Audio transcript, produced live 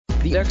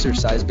The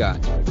exercise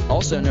guide,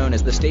 also known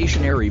as the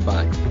stationary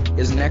bike,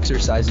 is an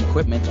exercise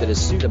equipment that is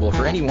suitable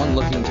for anyone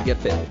looking to get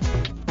fit.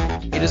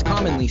 It is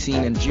commonly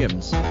seen in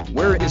gyms,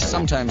 where it is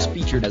sometimes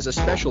featured as a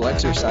special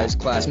exercise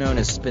class known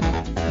as spinning.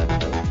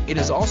 It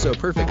is also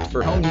perfect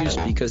for home use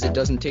because it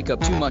doesn't take up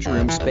too much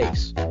room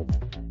space.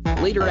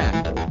 Later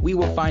on, we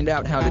will find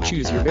out how to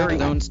choose your very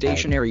own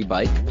stationary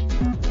bike.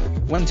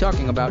 When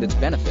talking about its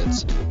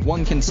benefits,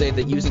 one can say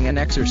that using an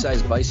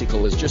exercise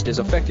bicycle is just as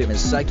effective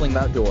as cycling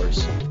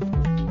outdoors.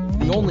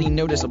 The only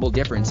noticeable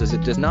difference is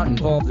it does not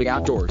involve the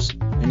outdoors,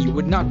 and you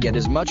would not get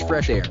as much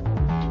fresh air.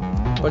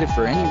 But if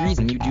for any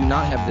reason you do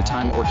not have the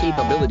time or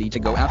capability to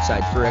go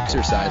outside for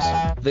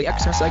exercise, the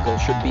exercycle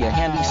should be a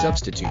handy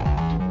substitute.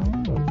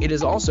 It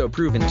is also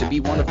proven to be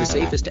one of the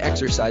safest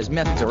exercise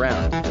methods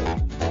around.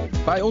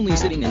 By only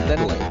sitting and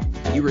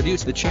pedaling, you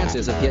reduce the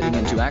chances of getting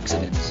into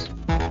accidents.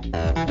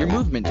 Your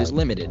movement is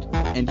limited,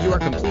 and you are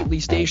completely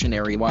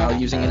stationary while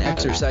using an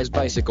exercise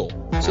bicycle,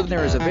 so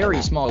there is a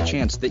very small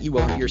chance that you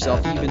will hurt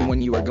yourself even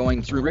when you are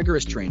going through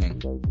rigorous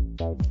training.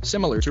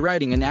 Similar to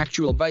riding an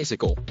actual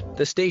bicycle,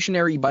 the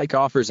stationary bike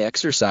offers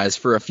exercise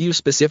for a few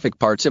specific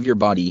parts of your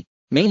body,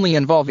 mainly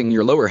involving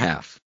your lower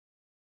half.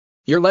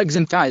 Your legs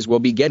and thighs will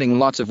be getting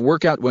lots of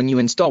workout when you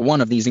install one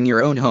of these in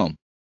your own home.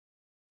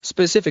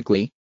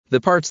 Specifically,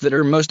 the parts that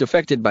are most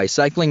affected by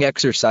cycling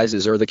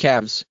exercises are the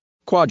calves,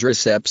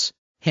 quadriceps,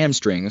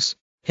 hamstrings,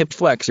 hip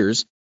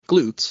flexors,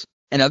 glutes,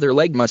 and other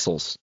leg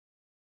muscles.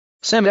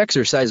 Some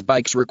exercise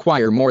bikes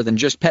require more than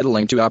just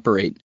pedaling to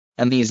operate,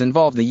 and these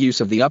involve the use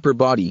of the upper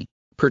body,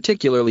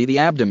 particularly the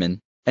abdomen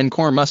and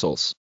core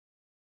muscles.